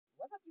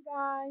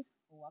guys,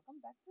 welcome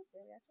back to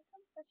Bariatric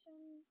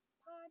Confessions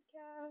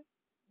podcast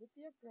with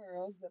your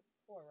girl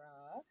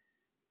Zipporah.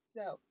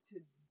 So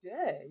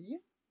today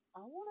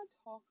I want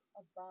to talk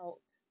about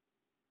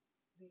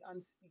the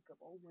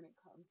unspeakable when it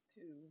comes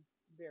to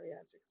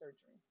bariatric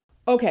surgery.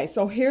 Okay,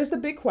 so here's the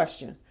big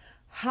question.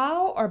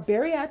 How are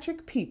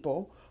bariatric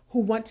people who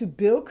want to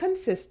build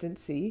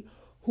consistency,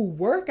 who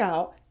work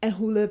out, and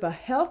who live a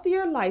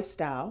healthier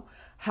lifestyle,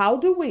 how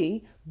do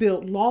we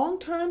build long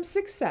term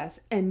success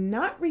and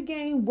not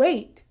regain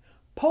weight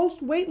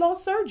post weight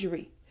loss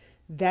surgery?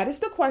 That is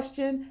the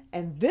question,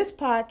 and this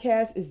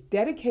podcast is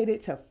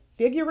dedicated to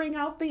figuring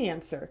out the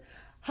answer.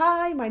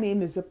 Hi, my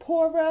name is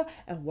Zipporah,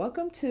 and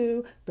welcome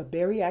to the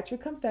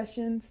Bariatric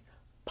Confessions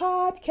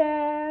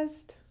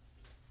podcast.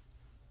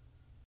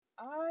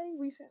 I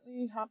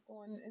recently hopped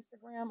on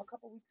Instagram a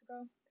couple weeks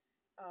ago,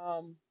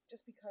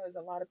 just because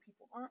a lot of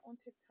people aren't on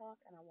TikTok,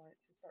 and I wanted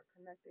to start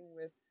connecting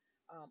with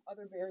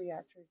other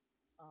bariatric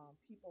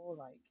people,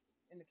 like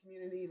in the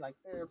community, like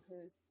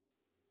therapists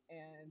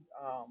and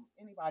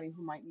anybody who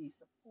might need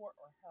support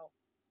or help.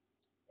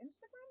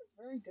 Instagram is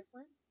very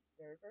different,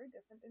 very, very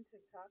different than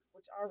TikTok,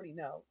 which I already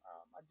know.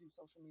 I do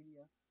social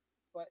media,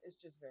 but it's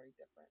just very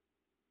different.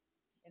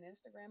 And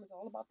Instagram is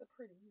all about the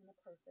pretty and the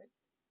perfect,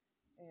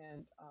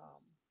 and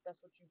that's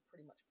what you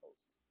pretty much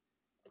post.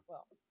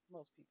 Well,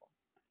 most people.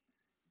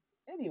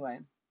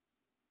 Anyway,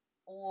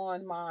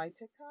 on my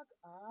TikTok,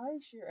 I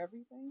share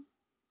everything,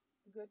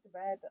 the good, the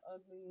bad, the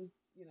ugly,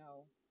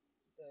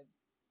 the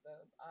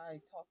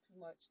I talk too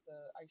much,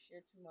 I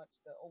share too much,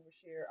 the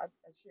overshare. I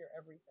share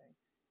everything.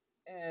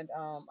 And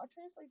I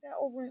translate that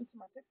over into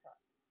my TikTok.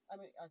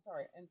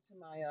 Sorry, into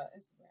my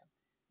Instagram.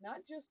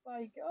 Not just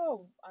like,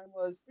 oh, I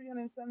was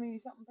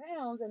 370 something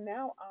pounds and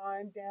now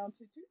I'm down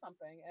to two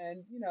something,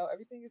 and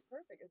everything is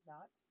perfect. It's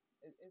not.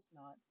 It's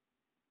not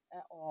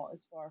at all.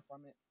 It's far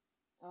from it.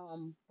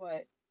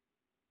 But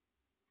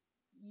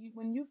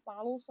when you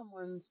follow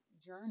someone's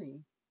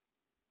journey,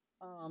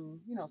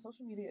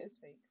 social media is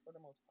fake for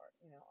the most part.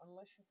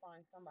 Unless you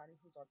find somebody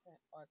who's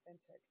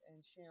authentic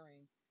and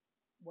sharing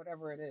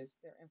whatever it is,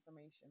 their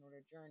information or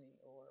their journey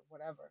or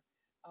whatever.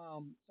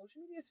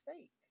 Social media is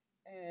fake.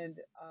 And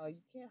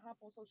you can't hop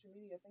on social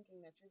media thinking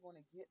that you're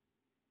going to get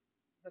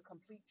the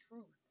complete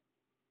truth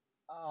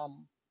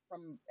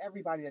from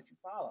everybody that you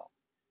follow.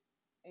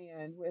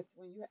 And with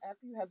when you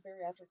after you have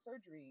bariatric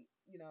surgery,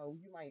 you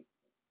might,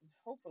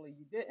 hopefully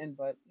you didn't,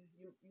 but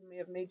you may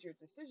have made your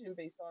decision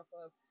based off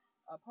of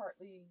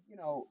partly,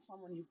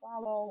 someone you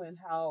follow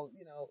and how,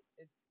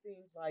 it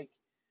seems like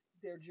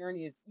their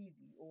journey is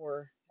easy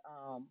or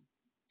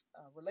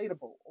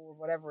relatable or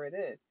whatever it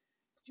is.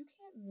 But you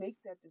can't make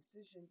that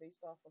decision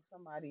based off of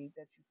somebody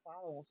that you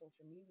follow on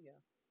social media.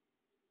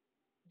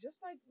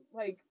 Just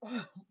like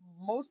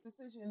most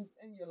decisions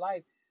in your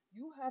life,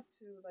 you have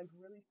to like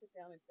really sit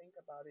down and think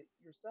about it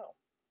yourself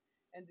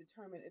and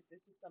determine if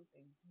this is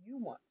something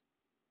you want.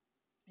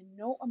 And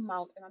no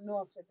amount, and I know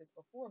I've said this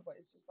before, but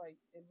it's just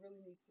like it really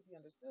needs to be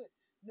understood.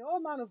 No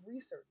amount of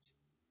research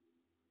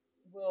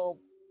will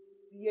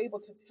be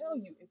able to tell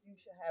you if you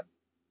should have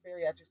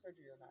bariatric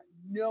surgery or not.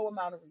 No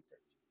amount of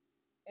research.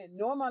 And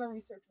no amount of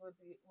research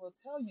will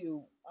tell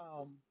you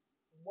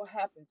what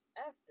happens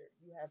after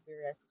you have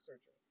bariatric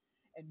surgery.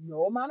 And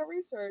no amount of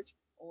research,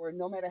 or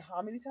no matter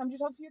how many times you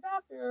talk to your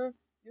doctor,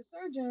 your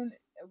surgeon,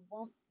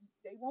 won't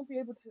they won't be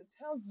able to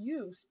tell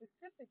you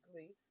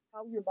specifically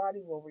how your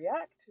body will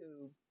react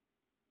to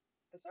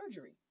the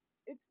surgery.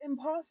 It's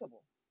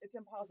impossible. It's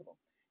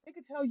impossible. They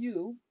could tell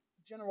you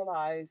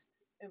generalized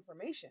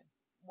information,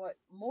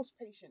 what most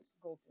patients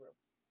go through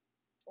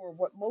or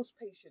what most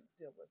patients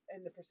deal with,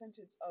 and the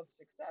percentage of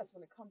success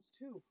when it comes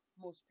to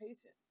most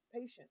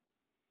patients.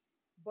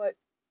 But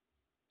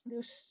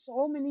there's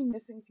so many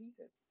missing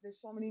pieces. There's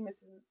so many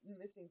missing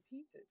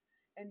pieces,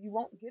 and you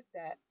won't get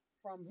that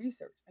from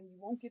research, and you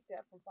won't get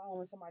that from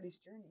following somebody's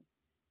journey.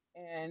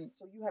 And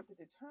so you have to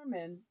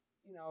determine,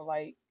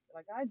 like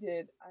I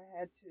did. I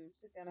had to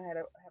sit down. I had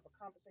to have a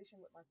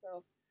conversation with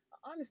myself, an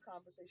honest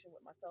conversation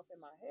with myself in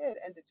my head,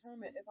 and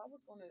determine if I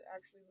was going to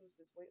actually lose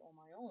this weight on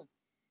my own.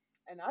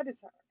 And I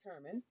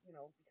determined,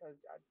 because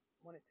I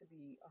wanted to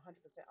be 100%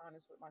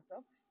 honest with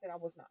myself, that I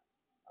was not.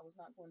 I was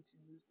not going to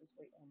lose this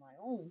weight on my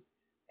own.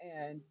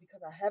 And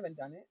because I haven't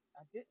done it,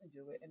 I didn't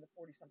do it in the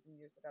 40 something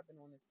years that I've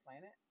been on this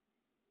planet.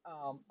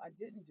 I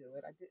didn't do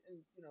it. I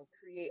didn't,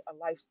 create a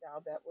lifestyle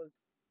that was,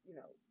 you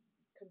know,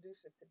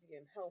 conducive to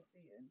being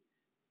healthy and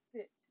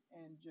fit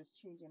and just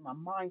changing my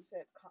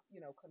mindset,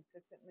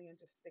 consistently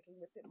and just sticking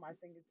with it. My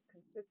thing is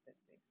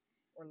consistency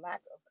or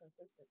lack of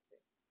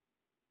consistency.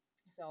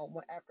 So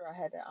after I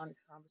had that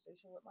honest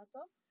conversation with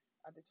myself,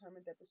 I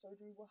determined that the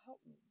surgery will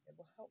help me. It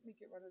will help me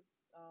get rid of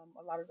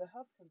a lot of the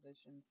health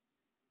conditions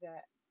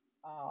that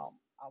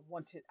I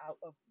wanted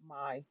off of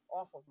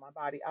my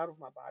body, out of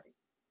my body.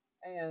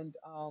 And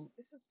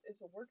this is it's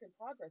a work in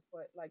progress.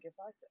 But like if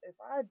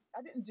I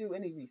didn't do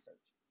any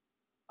research,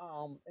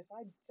 if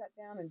I sat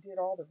down and did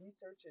all the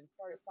research and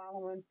started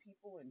following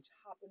people and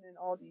hopping in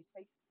all these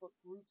Facebook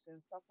groups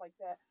and stuff like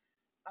that,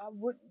 I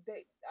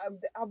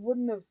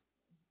wouldn't have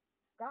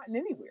gotten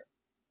anywhere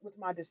with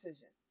my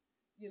decision.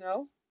 You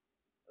know,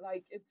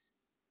 like it's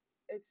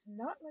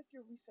not like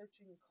you're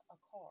researching a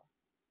car.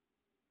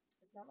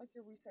 It's not like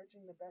you're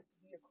researching the best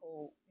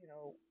vehicle,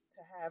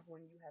 to have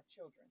when you have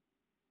children,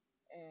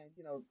 and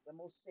the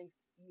most safe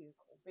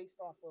vehicle based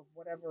off of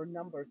whatever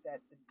number that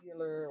the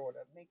dealer or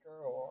the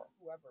maker or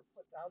whoever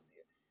puts out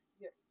there.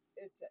 Yeah,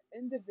 it's an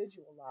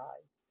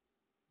individualized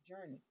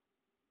journey.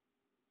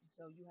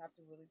 So you have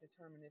to really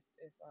determine if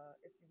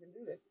you can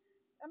do this.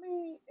 I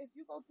mean, if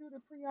you go through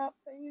the pre-op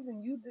phase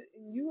and you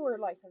are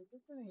like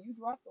consistent and you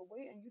drop the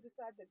weight and you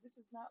decide that this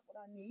is not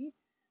what I need,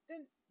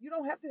 then you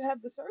don't have to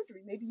have the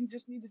surgery. Maybe you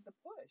just needed the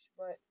push,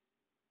 but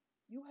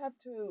you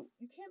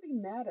can't be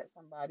mad at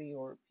somebody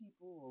or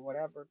people or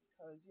whatever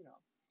because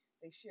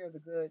they share the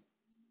good.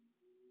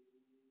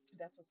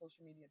 That's what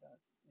social media does.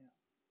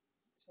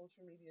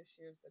 Social media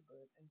shares the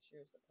good and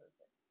shares the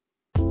perfect.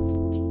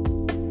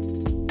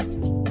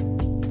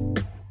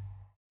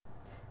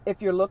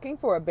 If you're looking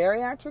for a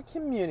bariatric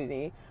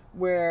community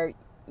where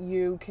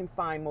you can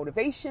find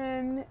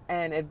motivation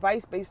and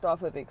advice based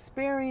off of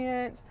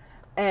experience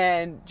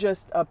and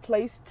just a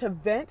place to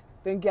vent,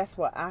 then guess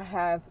what? I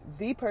have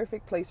the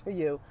perfect place for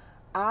you.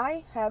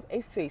 I have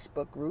a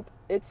Facebook group.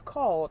 It's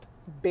called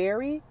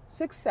Very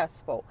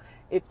Successful.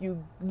 If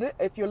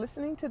you're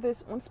listening to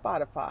this on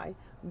Spotify,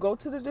 go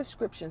to the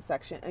description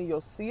section and you'll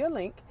see a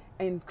link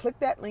and click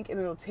that link and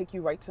it'll take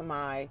you right to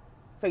my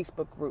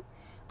Facebook group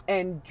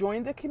and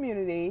join the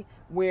community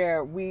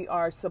where we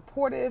are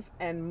supportive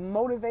and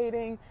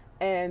motivating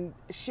and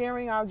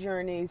sharing our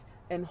journeys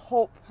in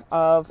hope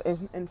of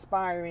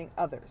inspiring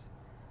others.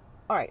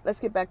 All right,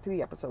 let's get back to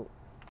the episode.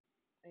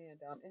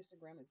 And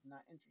Instagram is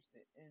not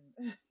interested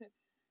in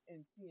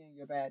in seeing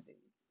your bad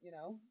days.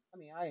 I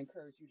mean, I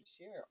encourage you to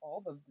share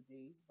all of the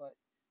days, but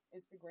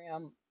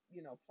Instagram,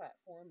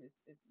 platform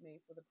is made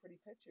for the pretty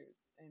pictures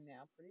and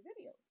now pretty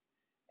videos,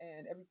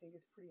 and everything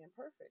is pretty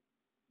imperfect,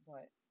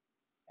 but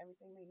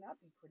everything may not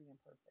be pretty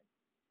imperfect,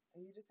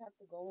 and you just have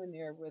to go in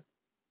there with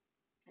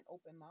an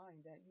open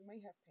mind that you may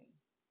have pain.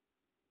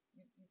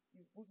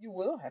 You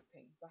will have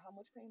pain, but how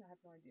much pain? I have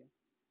no idea.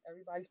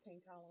 Everybody's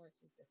pain tolerance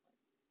is different.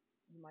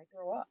 You might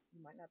throw up. You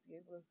might not be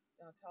able to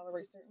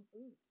tolerate certain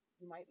foods.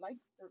 You might like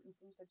certain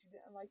foods that you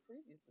didn't like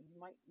previously. You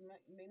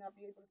may not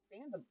be able to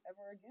stand them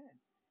ever again.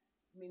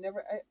 I mean,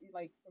 never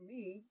like for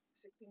me,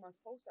 16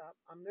 months post-op,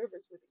 I'm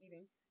nervous with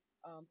eating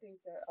things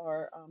that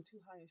are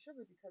too high in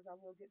sugar because I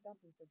will get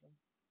dumping syndrome.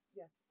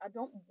 Yes, I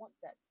don't want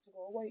that to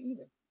go away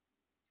either.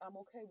 I'm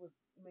okay with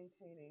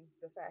maintaining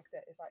the fact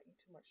that if I eat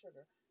too much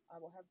sugar, I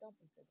will have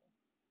dumping syndrome.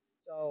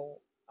 So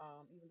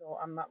even though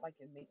I'm not like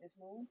in maintenance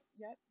mode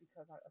yet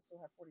because I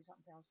still have 40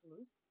 something pounds to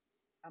lose,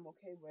 I'm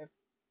okay with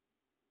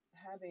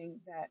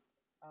having that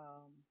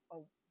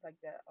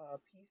like that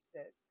piece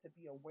that to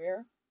be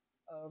aware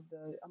of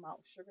the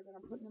amount of sugar that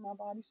I'm putting in my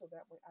body, so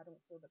that way I don't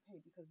feel the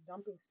pain because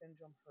dumping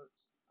syndrome hurts.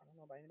 I don't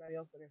know about anybody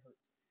else, but it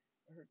hurts.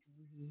 It hurts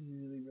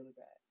really, really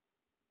bad,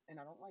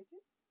 and I don't like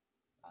it.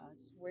 I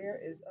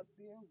swear is up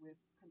there with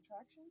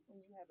contractions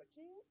when you have a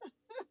kid.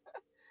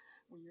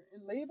 When you're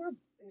in labor,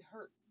 it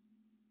hurts.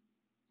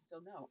 So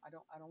no, I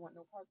don't want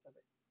no parts of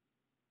it.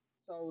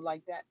 So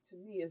like that to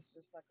me is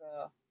just like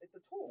it's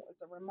a tool.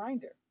 It's a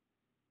reminder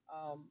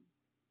um,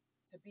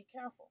 to be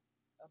careful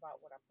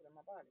about what I put in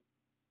my body.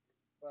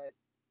 But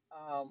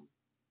um,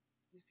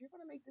 if you're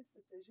gonna make this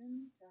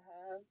decision to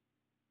have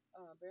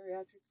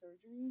bariatric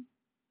surgery,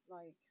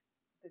 like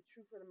the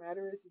truth of the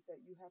matter is that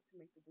you have to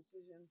make the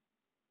decision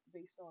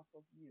based off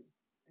of you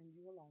and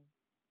you alone.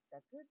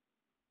 That's it.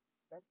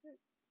 That's it.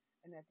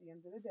 And at the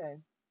end of the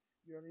day,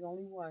 you're the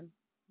only one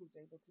who's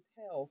able to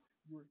tell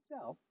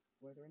yourself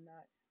whether or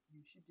not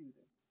you should do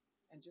this.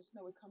 And just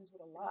know it comes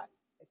with a lot.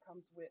 It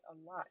comes with a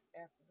lot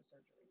after the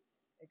surgery.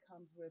 It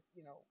comes with,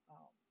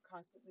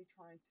 constantly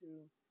trying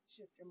to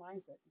shift your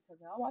mindset because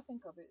how I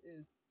think of it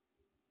is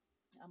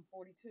I'm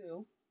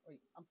 42. Wait,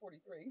 I'm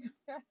 43.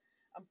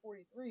 I'm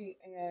 43,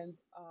 and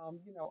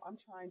I'm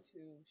trying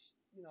to,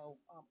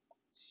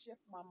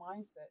 shift my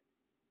mindset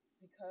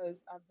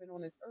because I've been on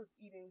this earth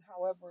eating,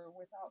 however,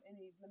 without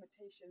any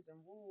limitations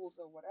and rules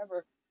or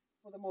whatever,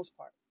 for the most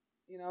part.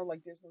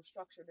 Like there's no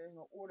structure, there's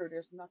no order,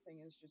 there's nothing.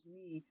 It's just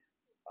me.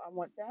 I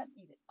want that,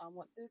 eat it. I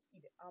want this,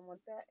 eat it. I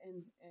want that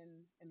in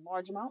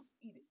large amounts,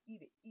 eat it,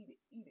 eat it, eat it,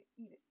 eat it,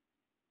 eat it.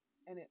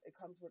 And it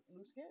comes with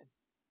loose skin.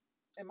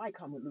 It might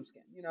come with loose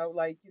skin.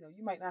 Like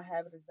you might not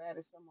have it as bad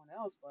as someone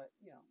else, but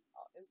you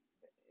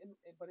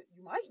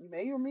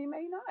may or may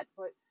not,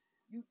 but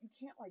you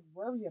can't like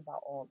worry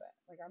about all that.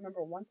 Like I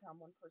remember one time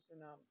one person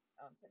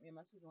sent me a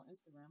message on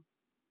Instagram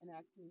and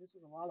asked me, this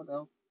was a while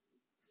ago,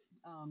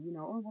 oh,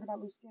 what about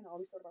loose skin? I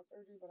always thought about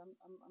surgery, but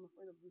I'm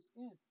afraid of loose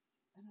skin.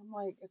 And I'm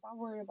like, if I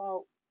worry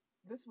about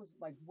this was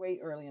like way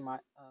early in my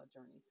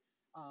journey,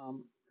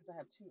 because I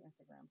have two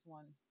Instagrams,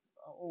 one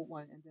old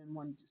one, and then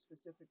one just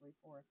specifically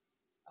for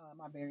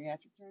my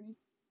bariatric journey.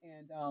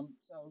 And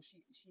so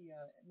she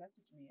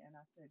messaged me, and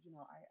I said,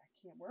 I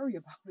can't worry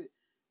about it.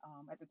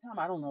 At the time,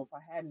 I don't know if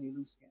I had any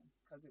loose skin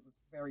because it was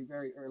very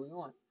very early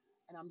on.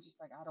 And I'm just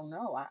like, I don't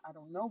know. I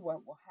don't know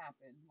what will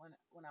happen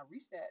when I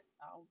reach that.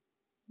 I'll,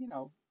 you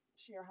know,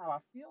 share how I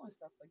feel and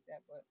stuff like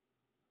that. But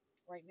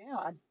right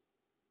now, I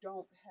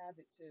don't have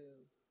it to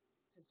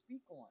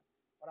speak on.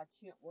 But I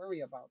can't worry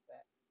about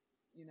that.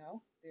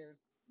 There's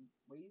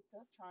ways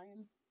to try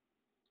and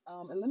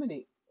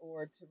eliminate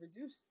or to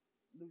reduce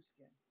loose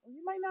skin. Or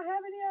you might not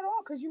have any at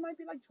all because you might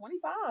be like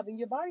 25 and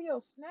your body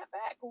will snap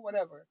back or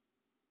whatever.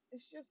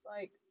 It's just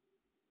like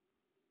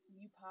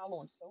you pile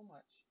on so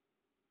much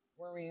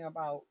worrying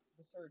about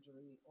the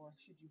surgery or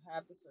should you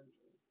have the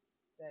surgery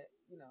that,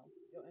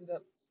 you'll end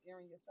up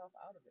scaring yourself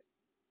out of it.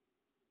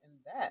 And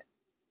that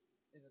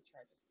is a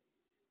tragedy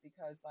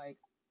because,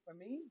 like, for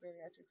me,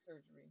 bariatric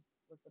surgery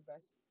was the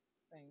best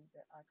thing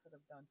that I could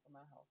have done for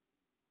my health.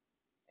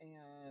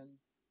 And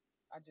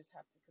I just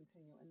have to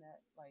continue in that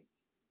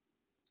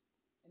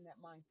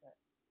mindset,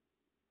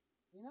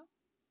 you know?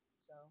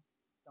 So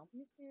don't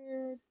be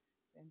scared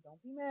and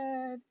don't be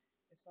mad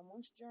if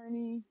someone's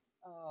journey,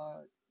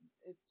 uh,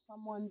 if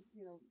someone's,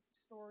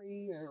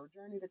 story or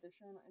journey that they're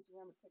sharing on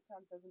Instagram or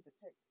TikTok doesn't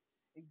depict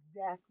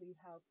exactly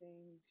how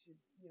things should,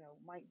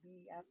 might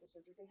be after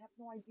surgery. They have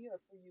no idea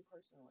for you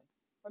personally.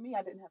 For me,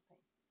 I didn't have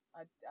pain.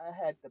 I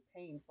had the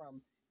pain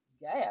from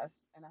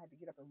gas and I had to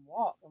get up and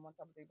walk. And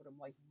once I was able to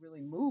like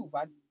really move,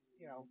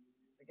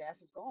 the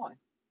gas is gone.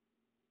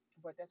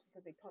 But that's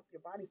because they pump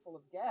your body full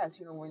of gas,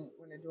 when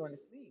they're doing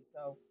the sleeve.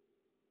 So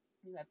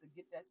you have to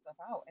get that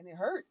stuff out, and it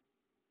hurts.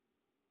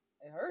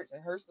 It hurts. It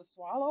hurts to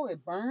swallow.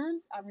 It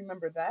burns. I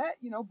remember that,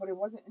 but it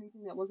wasn't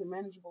anything that wasn't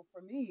manageable for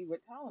me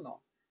with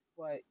Tylenol.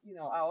 But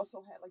I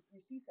also had like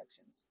 3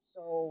 C-sections,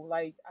 so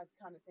like I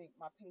kind of think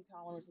my pain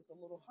tolerance is a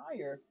little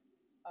higher,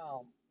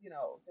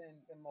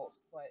 than most.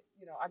 But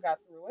I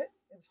got through it.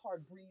 It was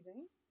hard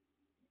breathing.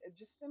 It's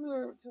just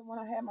similar to when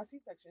I had my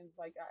C-sections.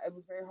 Like it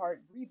was very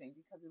hard breathing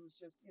because it was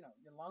just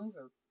your lungs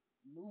are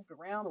moved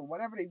around or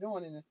whatever they're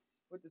doing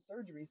with the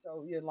surgery.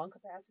 So your lung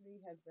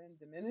capacity has been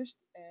diminished,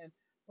 and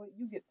but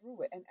you get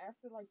through it. And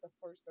after like the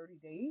first 30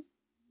 days,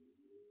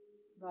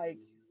 like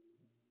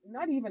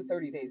not even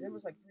 30 days, it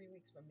was like 3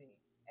 weeks for me,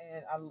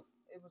 and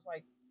it was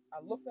like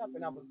I looked up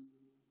and I was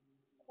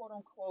quote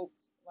unquote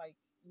like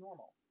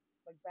normal,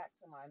 like back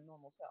to my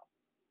normal self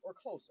or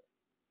closer.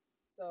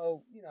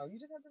 So you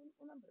just have to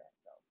remember that.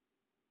 So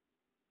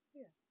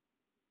yeah.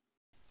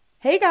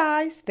 Hey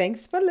guys,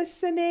 thanks for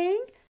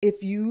listening.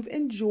 If you've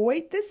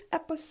enjoyed this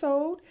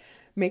episode,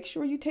 make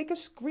sure you take a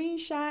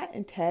screenshot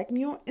and tag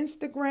me on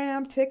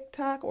Instagram,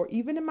 TikTok, or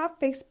even in my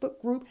Facebook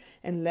group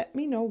and let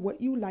me know what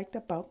you liked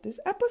about this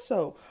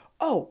episode.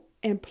 Oh,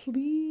 and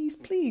please,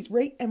 please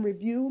rate and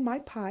review my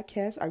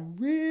podcast. I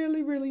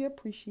really, really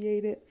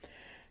appreciate it.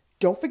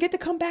 Don't forget to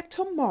come back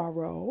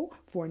tomorrow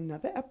for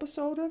another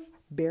episode of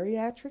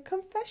Bariatric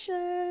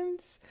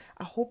Confessions.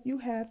 I hope you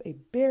have a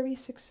very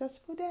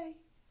successful day.